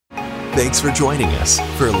Thanks for joining us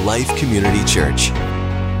for Life Community Church.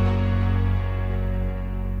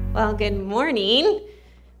 Well, good morning.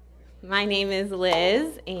 My name is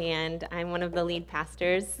Liz, and I'm one of the lead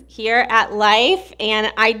pastors here at Life,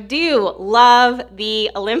 and I do love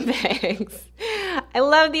the Olympics. I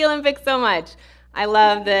love the Olympics so much. I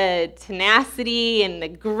love the tenacity and the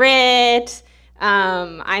grit.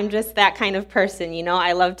 I'm just that kind of person, you know.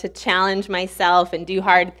 I love to challenge myself and do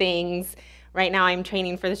hard things. Right now I'm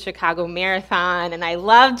training for the Chicago Marathon, and I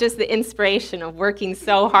love just the inspiration of working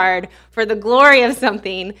so hard for the glory of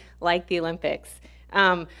something like the Olympics.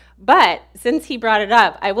 But since he brought it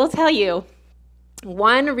up, I will tell you,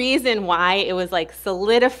 one reason why it was like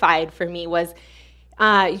solidified for me was,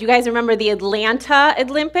 you guys remember the Atlanta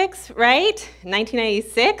Olympics, right?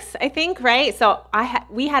 1996, I think, right? So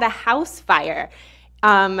we had a house fire,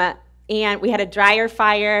 and we had a dryer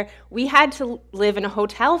fire. We had to live in a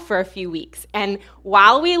hotel for a few weeks. And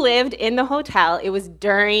while we lived in the hotel, it was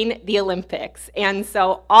during the Olympics. And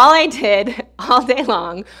so all I did all day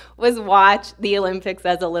long was watch the Olympics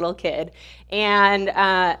as a little kid. And the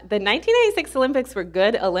 1996 Olympics were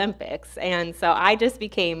good Olympics. And so I just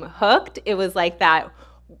became hooked. It was like that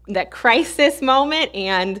crisis moment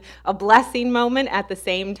and a blessing moment at the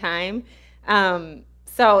same time.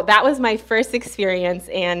 So that was my first experience,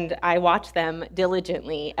 and I watch them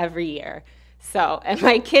diligently every year. So, and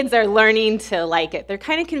my kids are learning to like it. They're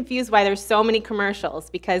kind of confused why there's so many commercials,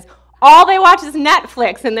 because all they watch is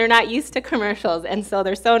Netflix, and they're not used to commercials. And so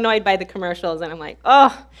they're so annoyed by the commercials, and I'm like,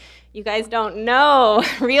 oh, you guys don't know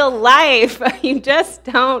real life. You just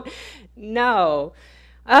don't know.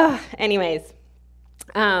 Anyways.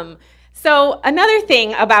 So another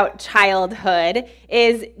thing about childhood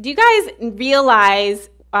is, do you guys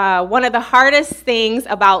realize one of the hardest things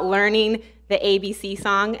about learning the ABC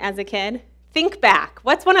song as a kid? Think back.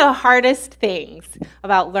 What's one of the hardest things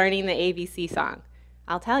about learning the ABC song?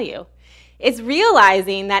 I'll tell you. It's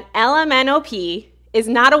realizing that LMNOP is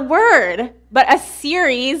not a word, but a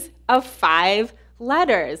series of 5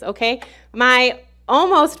 letters, okay? My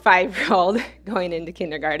almost 5-year-old going into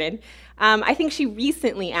kindergarten, I think she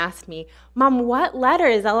recently asked me, Mom, what letter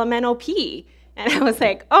is LMNOP? And I was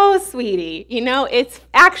like, oh, sweetie, you know, it's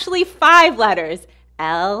actually 5 letters,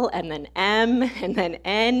 L and then M and then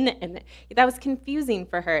N. And that was confusing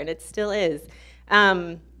for her, and it still is.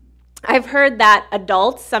 I've heard that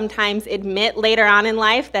adults sometimes admit later on in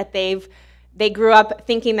life that they grew up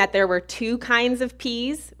thinking that there were 2 kinds of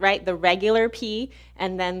P's, right? The regular P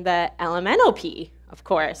and then the LMNOP, of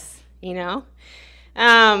course, you know?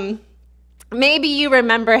 Maybe you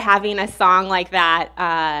remember having a song like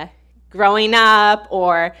that growing up,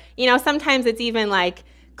 or, you know, sometimes it's even like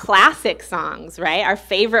classic songs, right? Our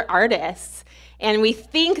favorite artists. And we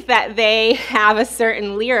think that they have a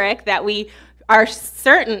certain lyric that we are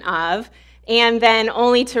certain of, and then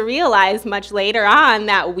only to realize much later on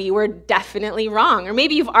that we were definitely wrong. Or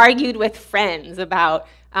maybe you've argued with friends about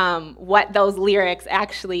what those lyrics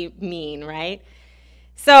actually mean, right?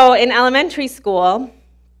 So in elementary school,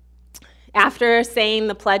 after saying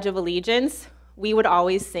the Pledge of Allegiance, we would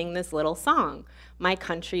always sing this little song, My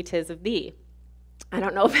Country 'Tis of Thee. I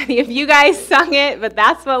don't know if any of you guys sung it, but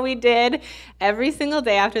that's what we did every single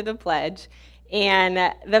day after the pledge.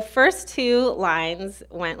 And the first 2 lines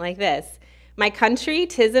went like this: My country,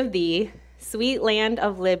 'tis of thee, sweet land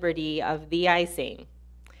of liberty, of thee I sing.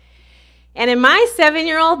 And in my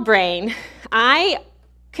 7-year-old brain, I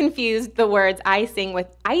confused the words I sing with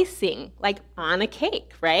icing, like on a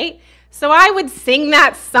cake, right? So I would sing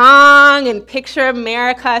that song and picture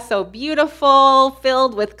America so beautiful,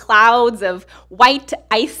 filled with clouds of white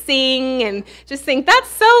icing, and just think, that's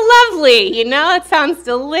so lovely, you know, it sounds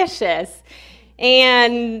delicious.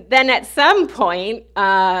 And then at some point,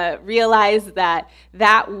 realized that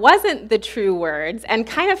that wasn't the true words, and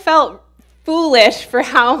kind of felt foolish for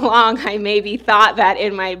how long I maybe thought that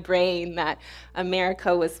in my brain, that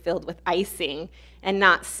America was filled with icing and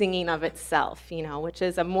not singing of itself, you know, which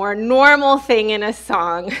is a more normal thing in a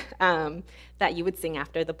song that you would sing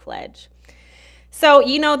after the pledge. So,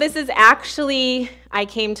 you know, this is actually, I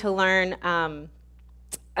came to learn,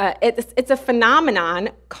 it's a phenomenon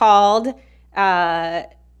called,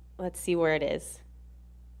 let's see where it is,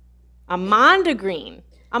 amandagreen.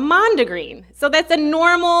 Amandagreen. So that's a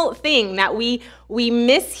normal thing that we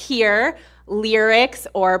mishear lyrics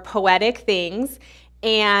or poetic things,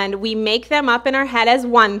 and we make them up in our head as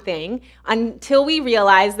one thing until we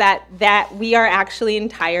realize that we are actually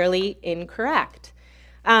entirely incorrect.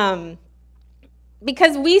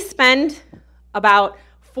 Because we spend about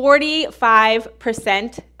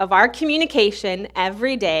 45% of our communication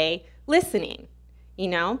every day listening, you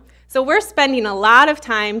know? So we're spending a lot of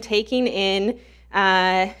time taking in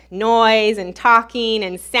noise and talking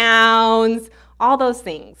and sounds, all those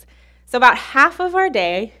things. So about half of our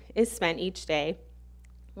day is spent each day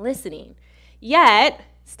listening. Yet,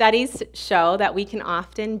 studies show that we can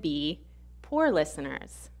often be poor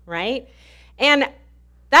listeners, right? And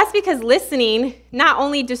that's because listening, not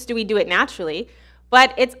only just do we do it naturally,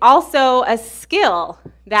 but it's also a skill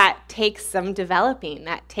that takes some developing,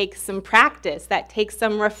 that takes some practice, that takes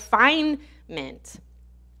some refinement.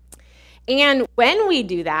 And when we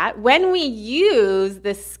do that, when we use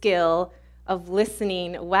the skill of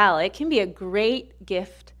listening well, it can be a great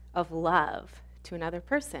gift of love to another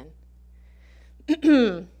person.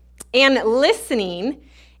 And listening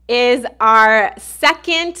is our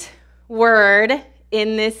second word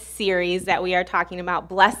in this series that we are talking about,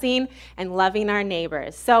 blessing and loving our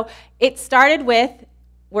neighbors. So it started with,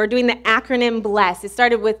 we're doing the acronym BLESS. It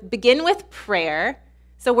started with, begin with prayer.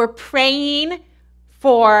 So we're praying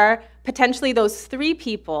for potentially those 3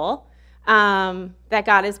 people that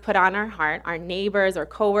God has put on our heart, our neighbors or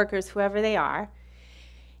coworkers, whoever they are.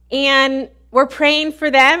 And we're praying for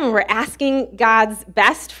them, and we're asking God's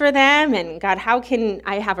best for them, and God, how can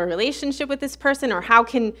I have a relationship with this person, or how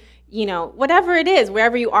can, whatever it is,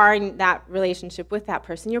 wherever you are in that relationship with that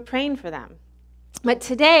person, you're praying for them. But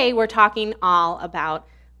today, we're talking all about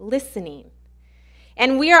listening.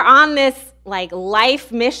 And we are on this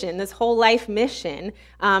life mission, this whole life mission,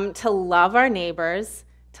 to love our neighbors,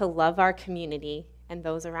 to love our community, and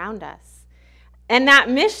those around us. And that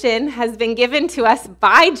mission has been given to us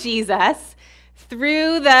by Jesus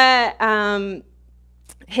through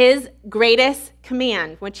his greatest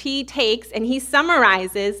command, which he takes and he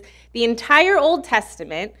summarizes the entire Old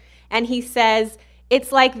Testament, and he says,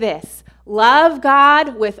 it's like this: love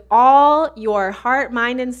God with all your heart,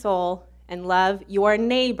 mind, and soul, and love your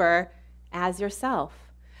neighbor as yourself.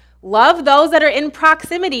 Love those that are in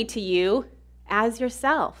proximity to you as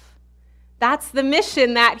yourself. That's the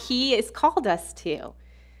mission that he has called us to.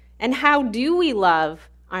 And how do we love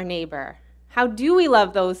our neighbor? How do we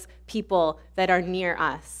love those people that are near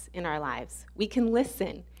us in our lives? We can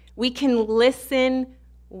listen. We can listen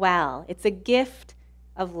well. It's a gift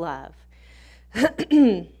of love.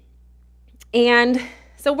 And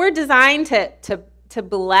so we're designed to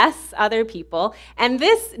bless other people. And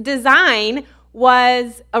this design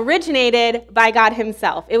was originated by God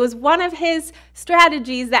himself. It was one of his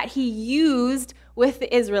strategies that he used with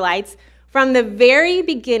the Israelites from the very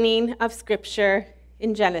beginning of Scripture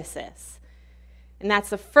in Genesis. And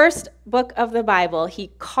that's the first book of the Bible.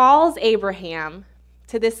 He calls Abraham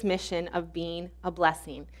to this mission of being a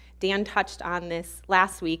blessing. Dan touched on this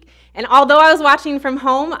last week. And although I was watching from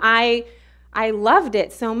home, I loved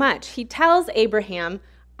it so much. He tells Abraham,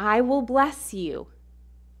 I will bless you,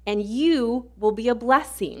 and you will be a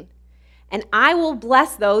blessing. And I will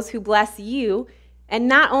bless those who bless you. And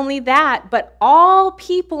not only that, but all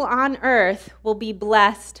people on earth will be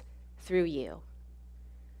blessed through you.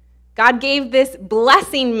 God gave this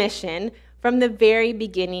blessing mission from the very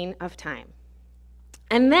beginning of time.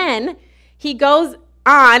 And then he goes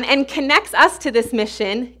on and connects us to this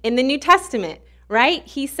mission in the New Testament, right?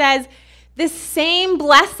 He says, this same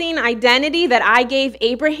blessing identity that I gave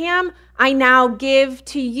Abraham, I now give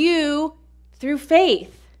to you through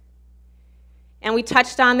faith. And we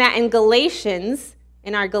touched on that in Galatians,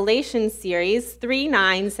 in our Galatians series.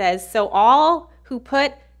 3:9 says, so all who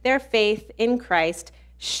put their faith in Christ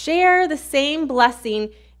share the same blessing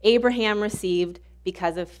Abraham received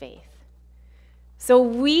because of faith. So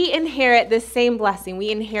we inherit this same blessing.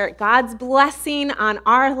 We inherit God's blessing on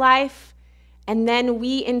our life, and then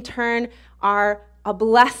we in turn are a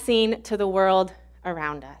blessing to the world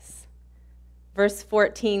around us. Verse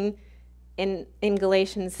 14 in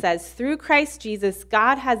Galatians says, through Christ Jesus,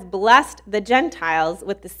 God has blessed the Gentiles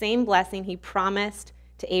with the same blessing he promised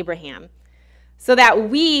to Abraham, so that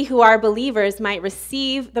we who are believers might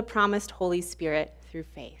receive the promised Holy Spirit through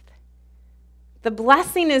faith. The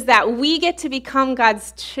blessing is that we get to become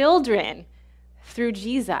God's children through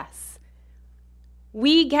Jesus.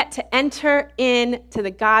 We get to enter into the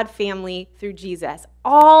God family through Jesus.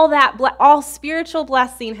 All spiritual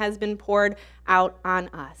blessing has been poured out on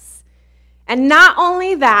us. And not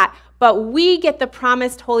only that, but we get the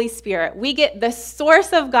promised Holy Spirit. We get the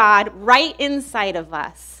source of God right inside of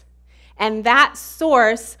us. And that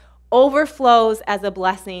source overflows as a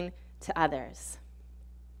blessing to others.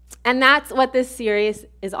 And that's what this series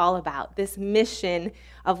is all about, this mission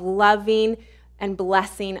of loving and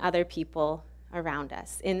blessing other people around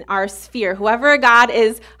us in our sphere, whoever God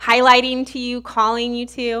is highlighting to you, calling you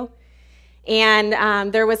to.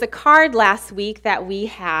 And there was a card last week that we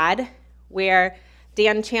had where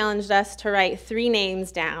Dan challenged us to write 3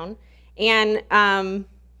 names down and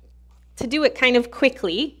to do it kind of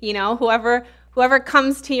quickly. Whoever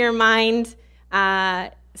comes to your mind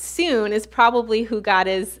soon is probably who God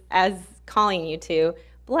is as calling you to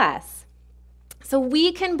bless. So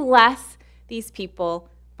we can bless these people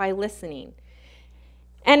by listening.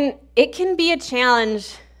 And it can be a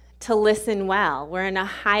challenge to listen well. We're in a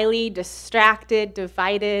highly distracted,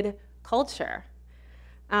 divided culture.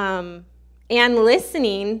 And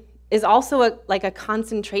listening is also like a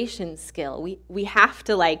concentration skill. We have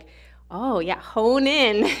to hone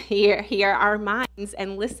in here our minds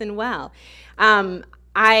and listen well.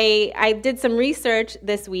 I did some research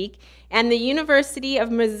this week, and the University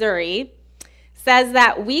of Missouri says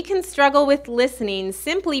that we can struggle with listening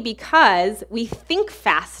simply because we think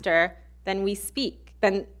faster than we speak,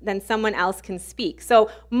 than someone else can speak. So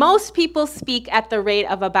most people speak at the rate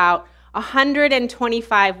of about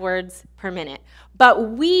 125 words per minute, but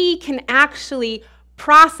we can actually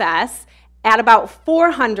process at about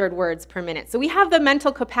 400 words per minute. So we have the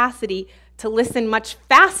mental capacity to listen much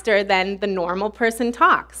faster than the normal person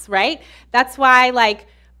talks, right? That's why,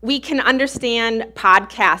 we can understand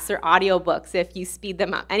podcasts or audiobooks if you speed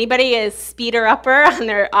them up. Anybody is speeder-upper on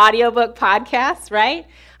their audiobook podcasts, right?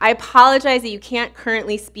 I apologize that you can't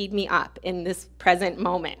currently speed me up in this present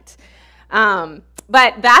moment.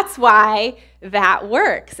 But that's why that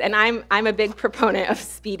works, and I'm a big proponent of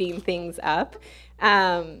speeding things up.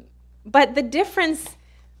 But the difference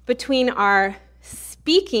between our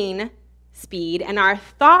speaking speed and our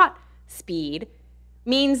thought speed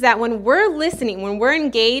means that when we're listening, when we're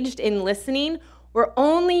engaged in listening, we're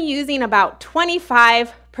only using about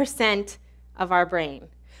 25% of our brain.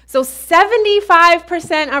 So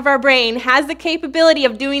 75% of our brain has the capability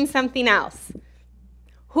of doing something else.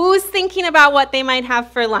 Who's thinking about what they might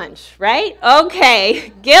have for lunch, right?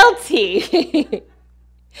 Okay, guilty.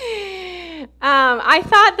 I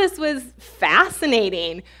thought this was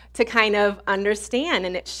fascinating to kind of understand,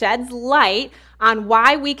 and it sheds light on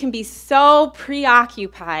why we can be so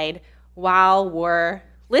preoccupied while we're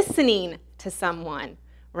listening to someone,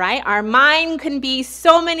 right? Our mind can be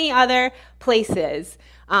so many other places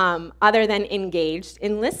other than engaged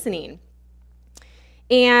in listening.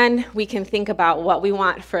 And we can think about what we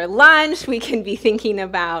want for lunch. We can be thinking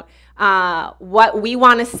about what we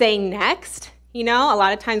want to say next. A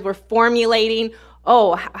lot of times we're formulating,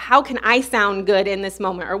 how can I sound good in this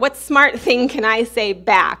moment? Or what smart thing can I say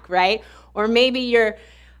back, right? Or maybe you're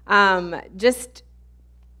just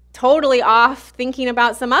totally off thinking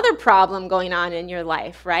about some other problem going on in your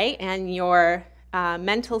life, right? And your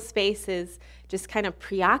mental space is just kind of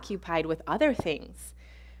preoccupied with other things.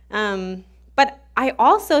 But I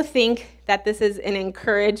also think that this is an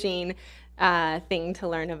encouraging thing to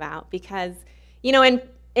learn about because,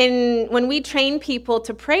 when we train people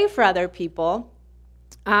to pray for other people,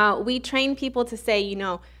 we train people to say,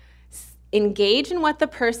 engage in what the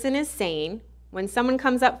person is saying. When someone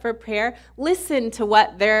comes up for prayer, listen to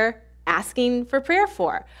what they're asking for prayer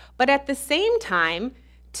for. But at the same time,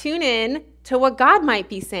 tune in to what God might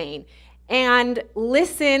be saying and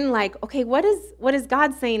listen okay, what is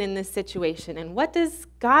God saying in this situation? And what does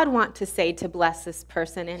God want to say to bless this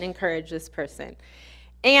person and encourage this person?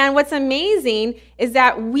 And what's amazing is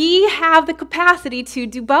that we have the capacity to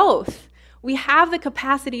do both. We have the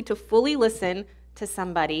capacity to fully listen to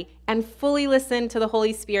somebody and fully listen to the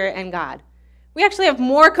Holy Spirit and God. We actually have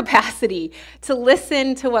more capacity to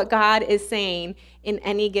listen to what God is saying in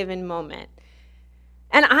any given moment.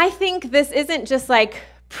 And I think this isn't just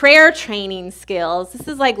prayer training skills. This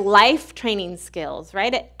is life training skills,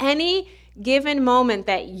 right? At any given moment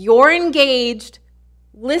that you're engaged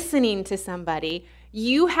listening to somebody,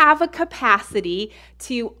 you have a capacity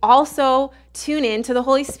to also tune in to the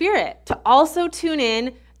Holy Spirit, to also tune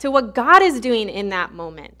in to what God is doing in that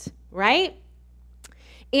moment, right?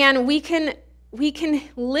 And we can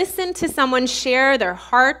listen to someone share their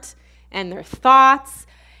heart and their thoughts,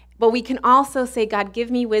 but we can also say, God, give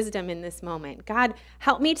me wisdom in this moment. God,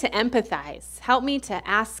 help me to empathize. Help me to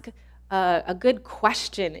ask a good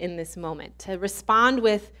question in this moment, to respond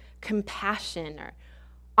with compassion or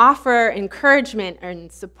offer encouragement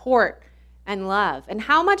and support and love. And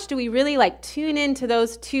how much do we really tune into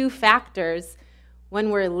those two factors when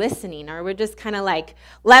we're listening, or we're just kind of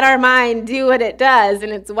let our mind do what it does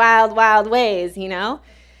in its wild, wild ways,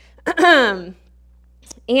 And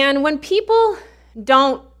when people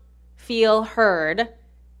don't feel heard,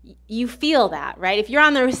 you feel that, right? If you're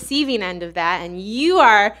on the receiving end of that and you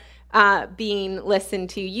are being listened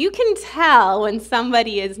to, you can tell when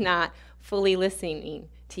somebody is not fully listening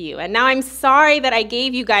to you. And now I'm sorry that I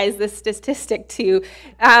gave you guys this statistic to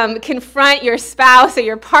confront your spouse or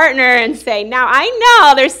your partner and say, now I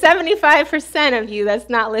know there's 75% of you that's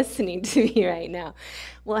not listening to me right now.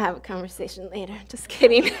 We'll have a conversation later. Just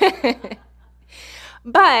kidding.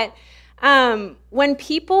 But when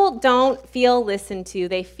people don't feel listened to,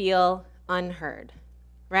 they feel unheard,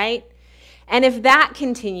 right? And if that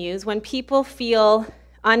continues, when people feel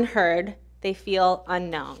unheard, they feel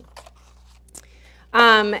unknown.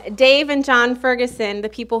 Dave and John Ferguson, the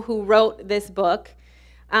people who wrote this book,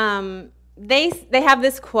 they have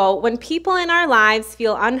this quote: when people in our lives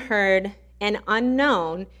feel unheard and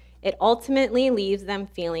unknown, it ultimately leaves them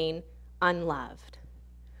feeling unloved.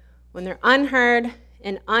 When they're unheard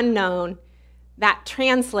and unknown, that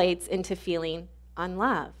translates into feeling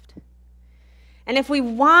unloved. And if we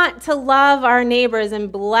want to love our neighbors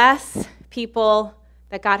and bless people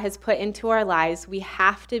that God has put into our lives, we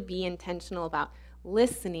have to be intentional about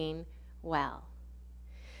listening well.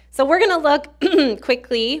 So we're going to look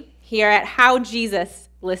quickly here at how Jesus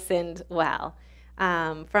listened well,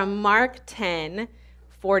 from Mark 10,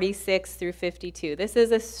 46 through 52. This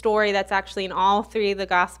is a story that's actually in all three of the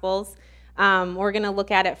Gospels. We're going to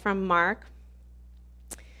look at it from Mark.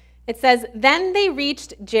 It says, "Then they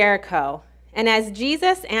reached Jericho, and as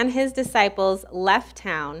Jesus and his disciples left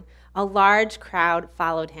town, a large crowd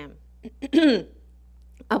followed him.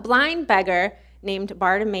 A blind beggar named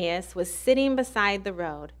Bartimaeus was sitting beside the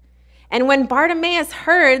road. And when Bartimaeus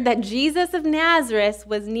heard that Jesus of Nazareth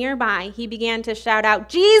was nearby, he began to shout out,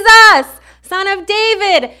 'Jesus, Son of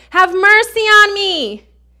David, have mercy on me!'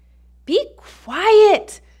 'Be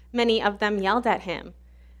quiet,' many of them yelled at him.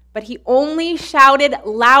 But he only shouted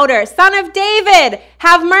louder, 'Son of David,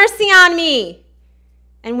 have mercy on me!'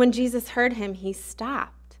 And when Jesus heard him, he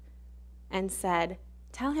stopped and said,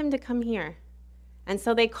 'Tell him to come here.' And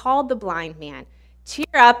so they called the blind man. 'Cheer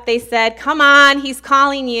up,' they said. 'Come on, he's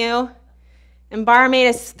calling you.' And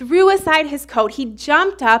Bartimaeus threw aside his coat. He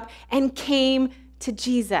jumped up and came to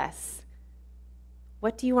Jesus.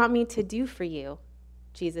 'What do you want me to do for you?'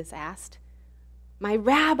 Jesus asked. 'My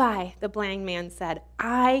rabbi,' the blind man said,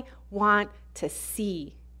 'I want to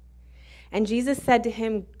see.' And Jesus said to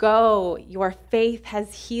him, 'Go, your faith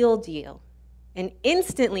has healed you.' And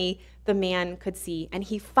instantly the man could see, and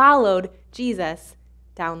he followed Jesus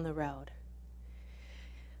down the road."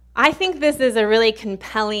 I think this is a really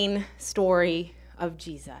compelling story of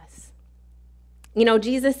Jesus. You know,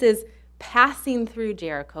 Jesus is passing through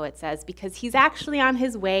Jericho, it says, because he's actually on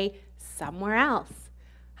his way somewhere else.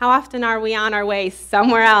 How often are we on our way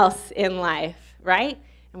somewhere else in life, right?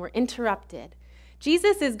 And we're interrupted.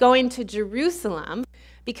 Jesus is going to Jerusalem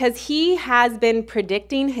because he has been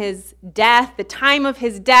predicting his death. The time of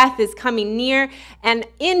his death is coming near, and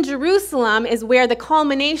in Jerusalem is where the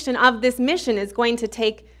culmination of this mission is going to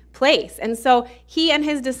take place. And so he and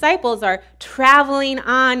his disciples are traveling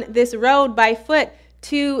on this road by foot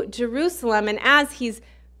to Jerusalem, and as he's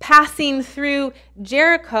passing through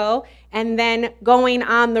Jericho and then going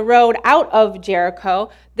on the road out of Jericho,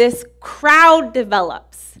 this crowd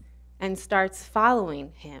develops and starts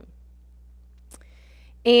following him.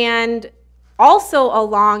 And also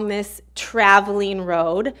along this traveling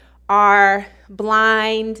road are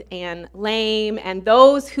blind and lame and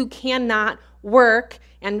those who cannot work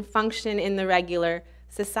and function in the regular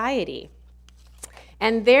society.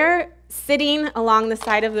 And they're sitting along the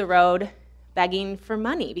side of the road begging for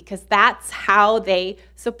money because that's how they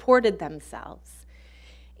supported themselves.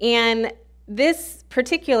 And this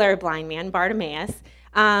particular blind man, Bartimaeus,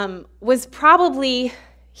 was probably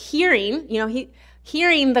hearing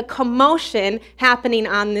the commotion happening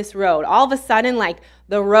on this road. All of a sudden, like,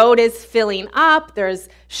 the road is filling up, there's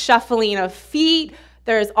shuffling of feet,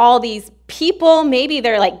 there's all these people, maybe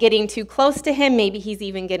they're like getting too close to him, maybe he's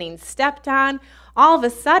even getting stepped on. All of a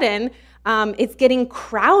sudden, it's getting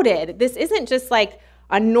crowded. This isn't just like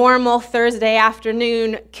a normal Thursday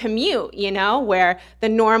afternoon commute, where the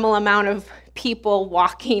normal amount of people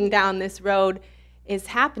walking down this road is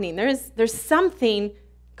happening. There's something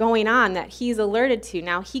going on that he's alerted to.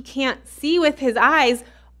 Now, he can't see with his eyes,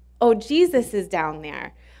 oh, Jesus is down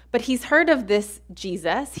there. But he's heard of this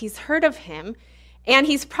Jesus, he's heard of him, and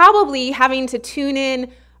he's probably having to tune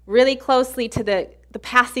in really closely to the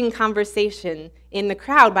passing conversation in the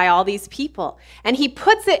crowd by all these people. And he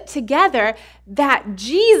puts it together that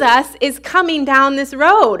Jesus is coming down this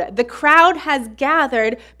road. The crowd has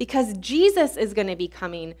gathered because Jesus is going to be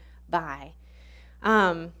coming by.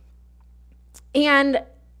 And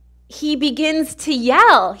he begins to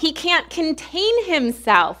yell. He can't contain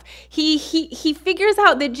himself. He figures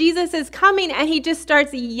out that Jesus is coming, and he just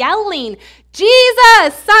starts yelling,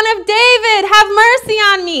 "Jesus, Son of David, have mercy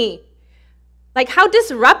on me." Like, how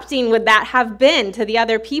disrupting would that have been to the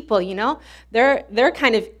other people, you know? They're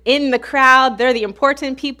kind of in the crowd. They're the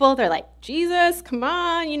important people. They're like, "Jesus, come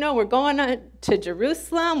on, you know, we're going to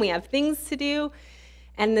Jerusalem. We have things to do."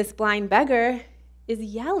 And this blind beggar is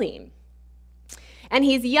yelling. And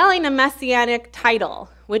he's yelling a messianic title,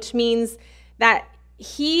 which means that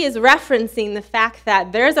he is referencing the fact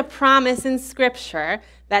that there's a promise in Scripture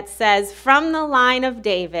that says, from the line of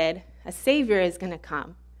David, a Savior is going to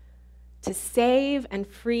come to save and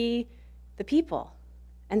free the people.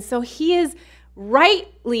 And so he is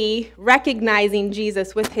rightly recognizing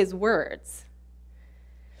Jesus with his words.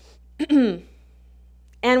 And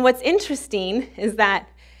what's interesting is that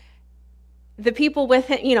the people with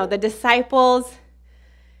him, you know, the disciples,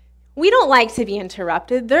 we don't like to be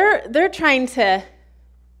interrupted. They're trying to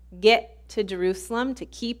get to Jerusalem, to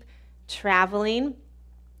keep traveling.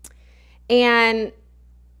 And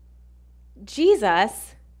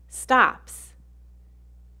Jesus stops.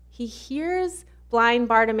 He hears blind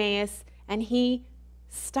Bartimaeus, and he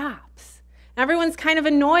stops. Everyone's kind of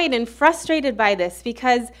annoyed and frustrated by this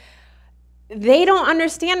because they don't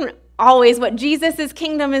understand always what Jesus'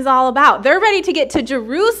 kingdom is all about. They're ready to get to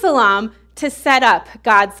Jerusalem to set up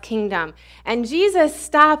God's kingdom. And Jesus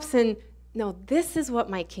stops and, no, this is what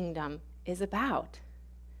my kingdom is about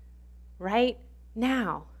right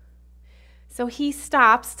now. So he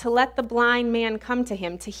stops to let the blind man come to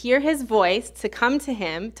him, to hear his voice, to come to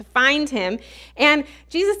him, to find him. And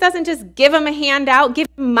Jesus doesn't just give him a handout, give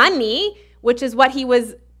him money, which is what he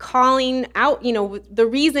was calling out, you know, the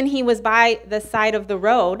reason he was by the side of the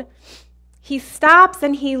road. He stops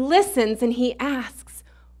and he listens and he asks,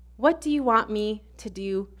 "What do you want me to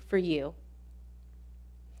do for you?"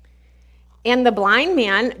 And the blind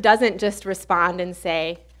man doesn't just respond and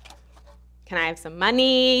say, "Can I have some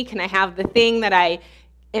money? Can I have the thing that I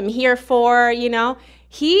am here for?" You know,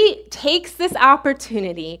 he takes this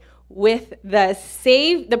opportunity with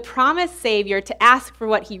the promised Savior to ask for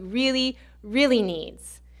what he really, really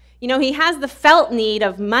needs. You know, he has the felt need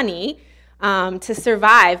of money to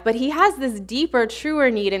survive, but he has this deeper,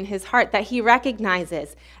 truer need in his heart that he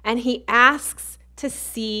recognizes, and he asks to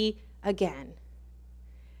see again.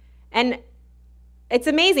 And it's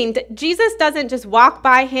amazing. Jesus doesn't just walk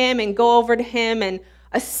by him and go over to him and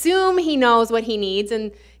assume he knows what he needs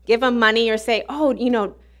and give him money or say, "Oh, you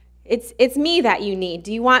know, it's me that you need.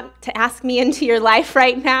 Do you want to ask me into your life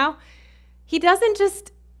right now?" He doesn't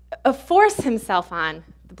just force himself on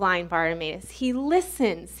the blind Bartimaeus. He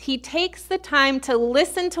listens. He takes the time to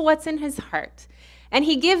listen to what's in his heart. And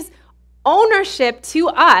he gives ownership to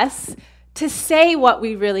us to say what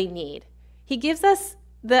we really need. He gives us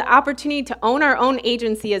the opportunity to own our own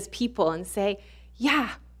agency as people and say,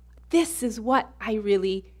 "Yeah, this is what I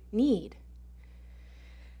really need."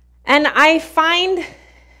 And I find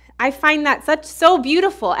that so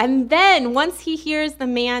beautiful. And then once he hears the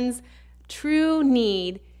man's true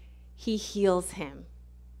need, he heals him.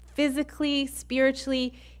 Physically,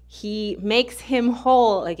 spiritually, he makes him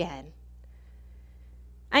whole again.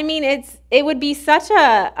 I mean, it would be such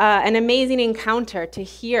an amazing encounter to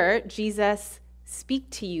hear Jesus speak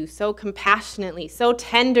to you so compassionately, so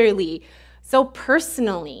tenderly, so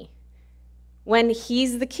personally. When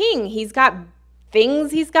he's the king, he's got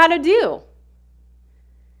things he's got to do.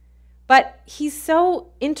 But he's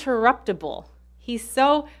so interruptible. He's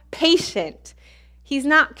so patient. He's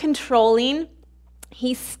not controlling.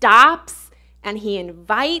 He stops and he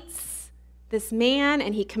invites this man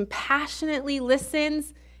and he compassionately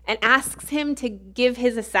listens and asks him to give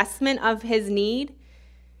his assessment of his need.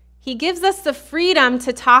 He gives us the freedom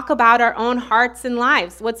to talk about our own hearts and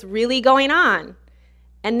lives, what's really going on.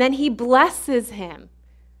 And then he blesses him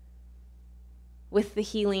with the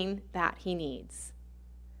healing that he needs.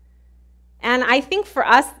 And I think for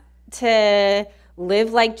us to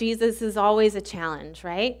live like Jesus is always a challenge,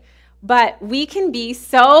 right? But we can be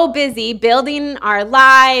so busy building our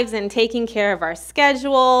lives and taking care of our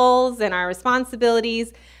schedules and our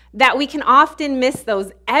responsibilities that we can often miss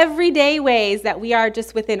those everyday ways that we are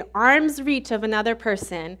just within arm's reach of another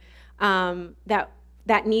person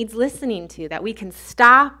that needs listening to, that we can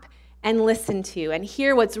stop and listen to and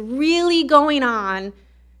hear what's really going on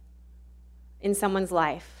in someone's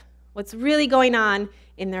life, what's really going on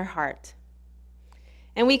in their heart.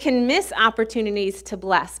 And we can miss opportunities to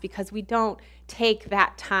bless because we don't take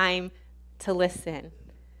that time to listen.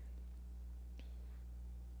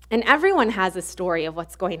 And everyone has a story of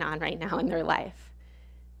what's going on right now in their life.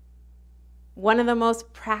 one of the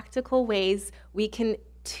most practical ways we can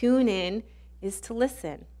tune in is to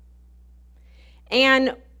listen.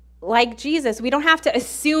 And like Jesus, we don't have to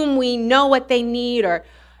assume we know what they need or,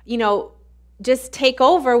 just take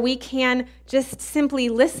over. We can just simply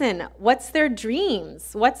listen. What's their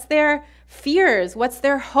dreams? What's their fears? What's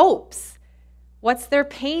their hopes? What's their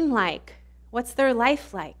pain like? What's their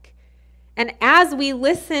life like? And as we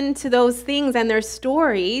listen to those things and their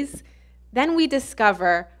stories, then we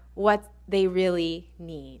discover what they really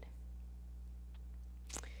need.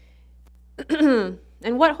 And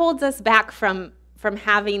what holds us back from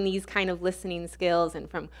having these kind of listening skills and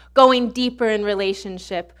from going deeper in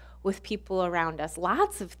relationship with people around us?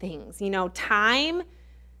 Lots of things, time,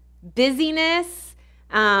 busyness,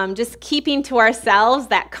 just keeping to ourselves,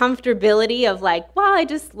 that comfortability of I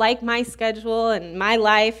just like my schedule and my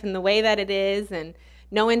life and the way that it is and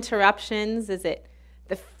no interruptions. Is it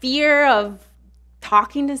the fear of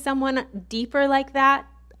talking to someone deeper like that?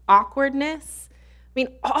 Awkwardness?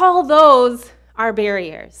 All those are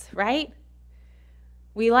barriers, right?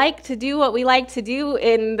 We like to do what we like to do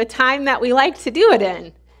in the time that we like to do it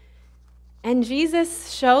in. And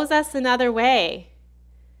Jesus shows us another way,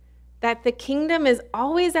 that the kingdom is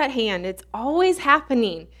always at hand. It's always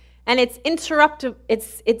happening. And it's going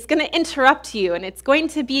to interrupt you, and it's going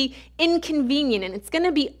to be inconvenient, and it's going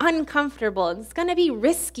to be uncomfortable, and it's going to be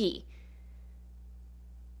risky.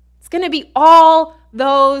 It's going to be all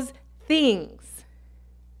those things.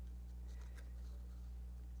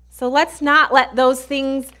 So let's not let those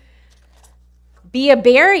things be a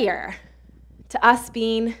barrier to us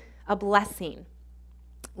being a blessing.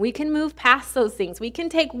 We can move past those things. We can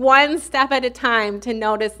take one step at a time to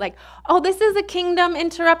notice this is a kingdom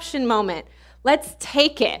interruption moment. Let's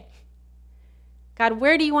take it. God,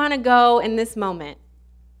 where do you want to go in this moment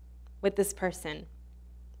with this person?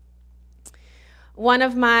 One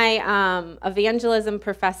of my evangelism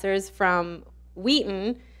professors from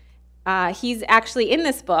Wheaton, he's actually in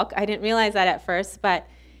this book. I didn't realize that at first, but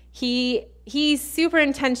he's super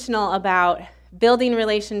intentional about building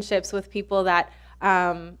relationships with people that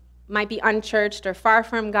might be unchurched or far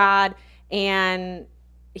from God, and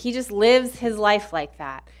he just lives his life like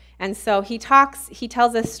that. And so he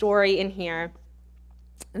tells a story in here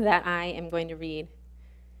that I am going to read.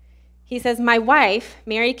 He says, "My wife,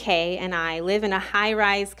 Mary Kay, and I live in a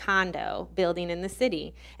high-rise condo building in the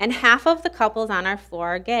city, and half of the couples on our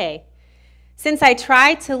floor are gay. Since I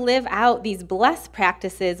tried to live out these blessed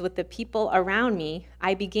practices with the people around me,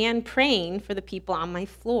 I began praying for the people on my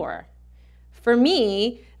floor. For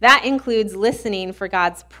me, that includes listening for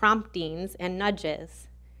God's promptings and nudges.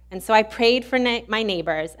 And so I prayed for my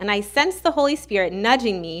neighbors, and I sensed the Holy Spirit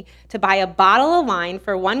nudging me to buy a bottle of wine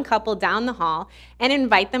for one couple down the hall and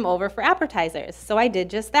invite them over for appetizers. So I did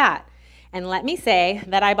just that. And let me say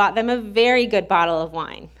that I bought them a very good bottle of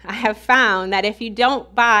wine. I have found that if you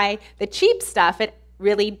don't buy the cheap stuff, it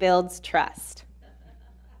really builds trust."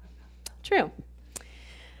 True.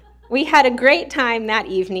 We had a great time that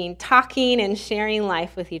evening talking and sharing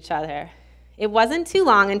life with each other. It wasn't too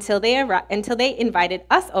long until they invited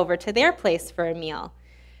us over to their place for a meal.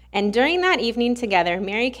 And during that evening together,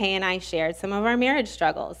 Mary Kay and I shared some of our marriage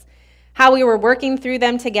struggles, how we were working through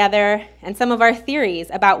them together, and some of our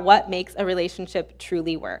theories about what makes a relationship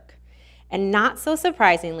truly work. And not so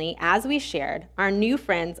surprisingly, as we shared, our new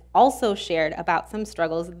friends also shared about some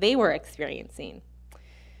struggles they were experiencing.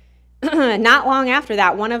 Not long after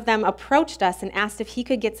that, one of them approached us and asked if he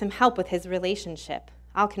could get some help with his relationship.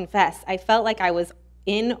 I'll confess, I felt like I was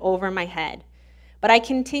in over my head. But I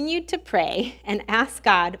continued to pray and ask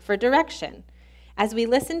God for direction. As we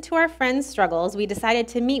listened to our friend's struggles, we decided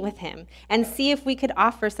to meet with him and see if we could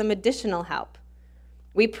offer some additional help.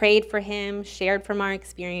 We prayed for him, shared from our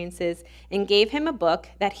experiences, and gave him a book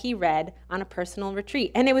that he read on a personal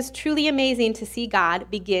retreat. And it was truly amazing to see God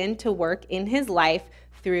begin to work in his life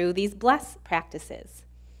through these blessed practices.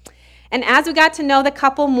 And as we got to know the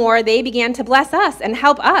couple more, they began to bless us and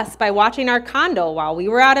help us by watching our condo while we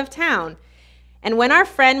were out of town. And when our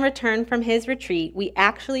friend returned from his retreat, we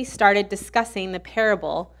actually started discussing the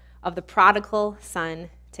parable of the prodigal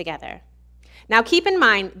son together. Now keep in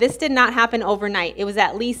mind, this did not happen overnight. It was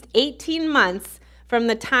at least 18 months from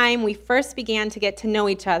the time we first began to get to know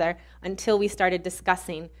each other until we started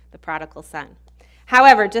discussing the prodigal son.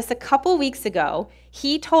 However, just a couple weeks ago,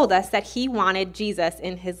 he told us that he wanted Jesus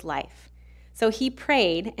in his life. So he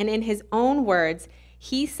prayed, and in his own words,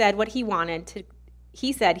 he said he wanted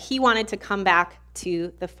to come back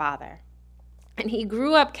to the Father. And he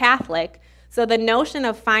grew up Catholic, so the notion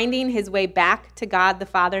of finding his way back to God the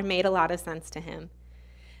Father made a lot of sense to him.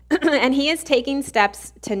 And he is taking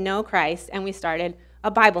steps to know Christ, and we started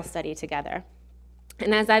a Bible study together.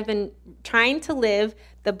 And as I've been trying to live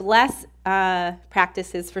the bless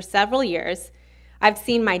practices for several years, I've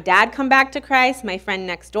seen my dad come back to Christ, my friend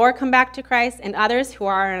next door come back to Christ, and others who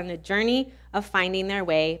are on a journey of finding their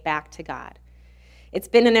way back to God. It's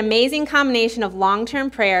been an amazing combination of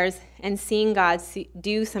long-term prayers and seeing God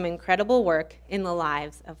do some incredible work in the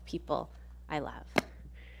lives of people I love.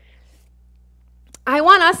 I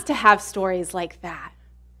want us to have stories like that,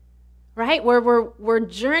 right? Where we're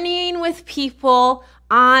journeying with people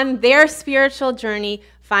on their spiritual journey,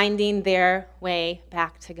 finding their way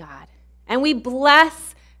back to God. And we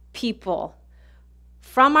bless people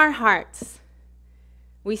from our hearts.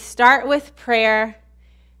 We start with prayer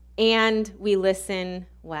and we listen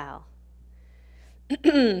well.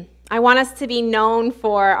 I want us to be known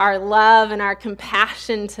for our love and our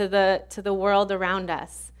compassion to the world around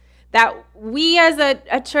us. That we as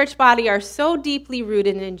a church body are so deeply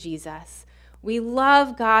rooted in Jesus. We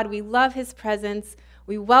love God, we love his presence,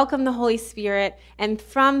 we welcome the Holy Spirit, and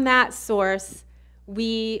from that source,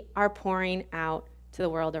 we are pouring out to the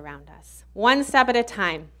world around us. One step at a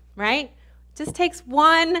time, right? It just takes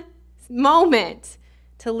one moment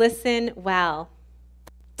to listen well.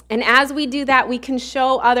 And as we do that, we can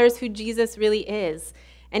show others who Jesus really is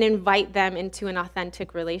and invite them into an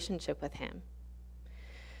authentic relationship with him.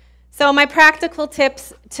 So my practical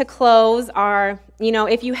tips to close are,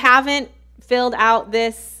 if you haven't filled out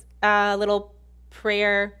this little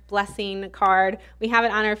prayer blessing card, we have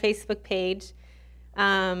it on our Facebook page.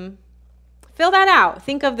 Fill that out.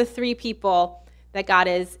 Think of the 3 people that God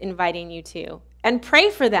is inviting you to. And pray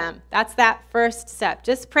for them. That's that first step.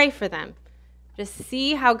 Just pray for them. Just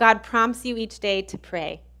see how God prompts you each day to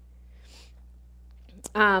pray.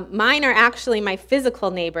 Mine are actually my physical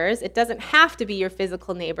neighbors. It doesn't have to be your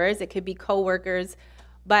physical neighbors. It could be coworkers.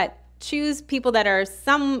 But choose people that are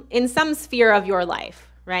in some sphere of your life,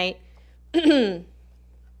 right? And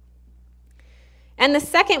the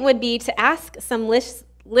second would be to ask some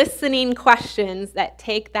listening questions that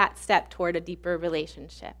take that step toward a deeper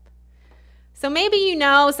relationship. So maybe you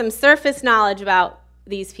know some surface knowledge about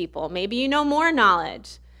these people. Maybe you know more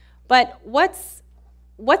knowledge. But what's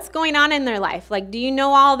going on in their life? Like, do you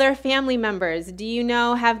know all their family members? Do you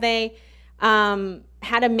know, have they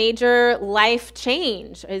had a major life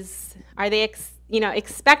change? Are they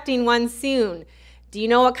expecting one soon? Do you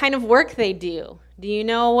know what kind of work they do? Do you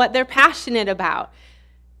know what they're passionate about?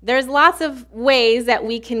 There's lots of ways that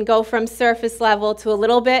we can go from surface level to a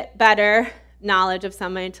little bit better knowledge of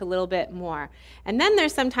someone to a little bit more. And then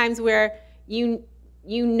there's sometimes where you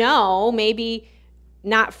know, maybe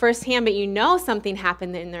not firsthand, but you know something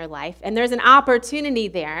happened in their life, and there's an opportunity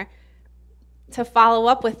there to follow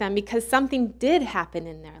up with them because something did happen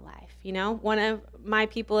in their life. One of my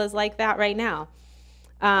people is like that right now.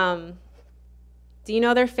 Do you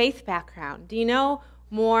know their faith background? Do you know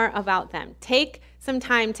more about them? Take some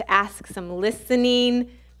time to ask some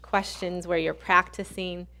listening questions where you're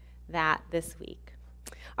practicing that this week.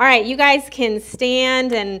 All right, you guys can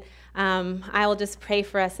stand, and I will just pray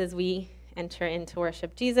for us as we enter into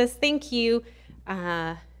worship. Jesus, thank you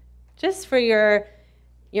just for your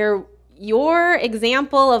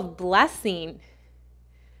example of blessing.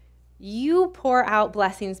 You pour out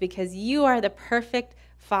blessings because you are the perfect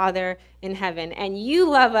Father in heaven, and you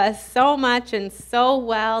love us so much and so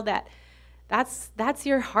well that's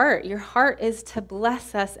your heart. Your heart is to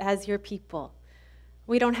bless us as your people.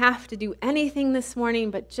 We don't have to do anything this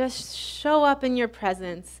morning but just show up in your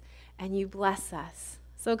presence and you bless us.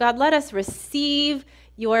 So God, let us receive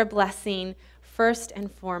your blessing first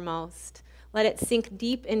and foremost. Let it sink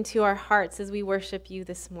deep into our hearts as we worship you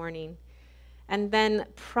this morning. And then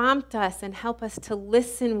prompt us and help us to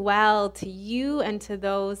listen well to you and to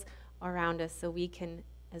those around us so we can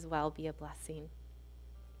as well be a blessing.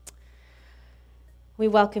 We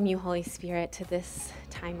welcome you, Holy Spirit, to this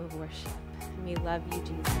time of worship. And we love you,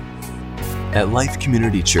 Jesus. At Life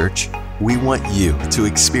Community Church, we want you to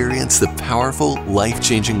experience the powerful,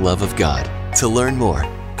 life-changing love of God. To learn more,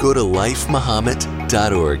 go to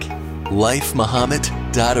lifemuhammad.org.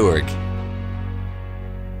 lifemuhammad.org.